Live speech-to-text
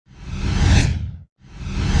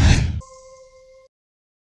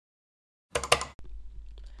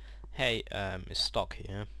Hey, it's Stock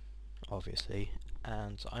here, obviously,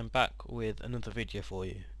 and I'm back with another video for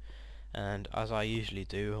you. And as I usually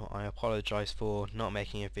do, I apologise for not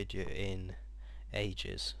making a video in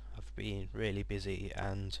ages. I've been really busy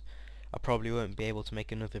and I probably won't be able to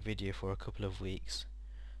make another video for a couple of weeks.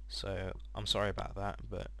 So I'm sorry about that,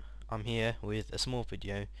 but I'm here with a small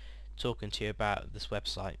video talking to you about this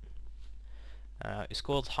website. It's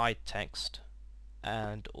called Hide Text,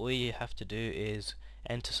 and all you have to do is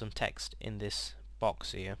enter some text in this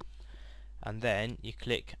box here, and then you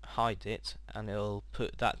click hide it and it'll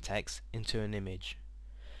put that text into an image.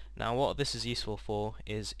 Now what this is useful for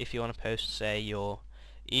is if you want to post, say, your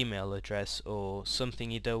email address or something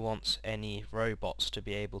you don't want any robots to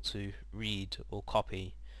be able to read or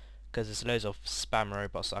copy, because there's loads of spam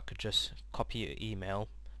robots that could just copy your email,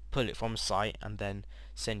 pull it from a site and then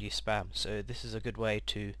send you spam. So this is a good way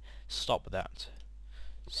to stop that.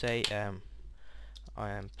 Say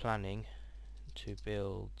I am planning to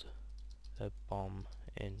build a bomb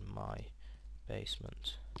in my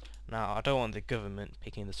basement. Now I don't want the government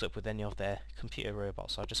picking this up with any of their computer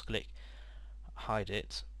robots, so I'll just click hide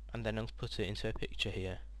it and then I'll put it into a picture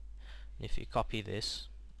here. If you copy this,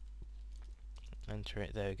 enter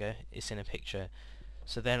it, there we go, it's in a picture.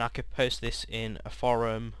 So then I could post this in a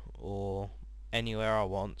forum or anywhere I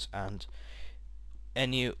want, and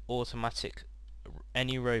any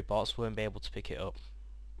robots won't be able to pick it up.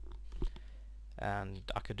 And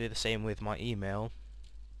I could do the same with my email.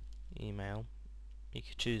 You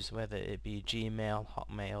could choose whether it be Gmail,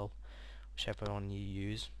 Hotmail, whichever one you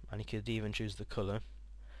use, and you could even choose the colour.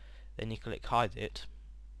 Then you click hide it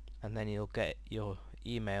and then you'll get your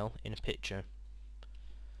email in a picture,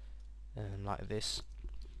 and like this.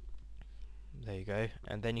 There you go,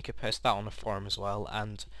 and then you could post that on a forum as well,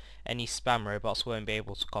 and any spam robots won't be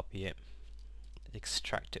able to copy it,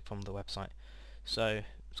 extract it from the website. So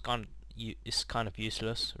it's kind of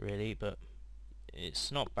useless really, but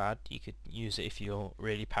it's not bad. You could use it if you're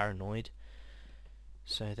really paranoid.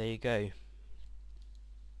 So there you go.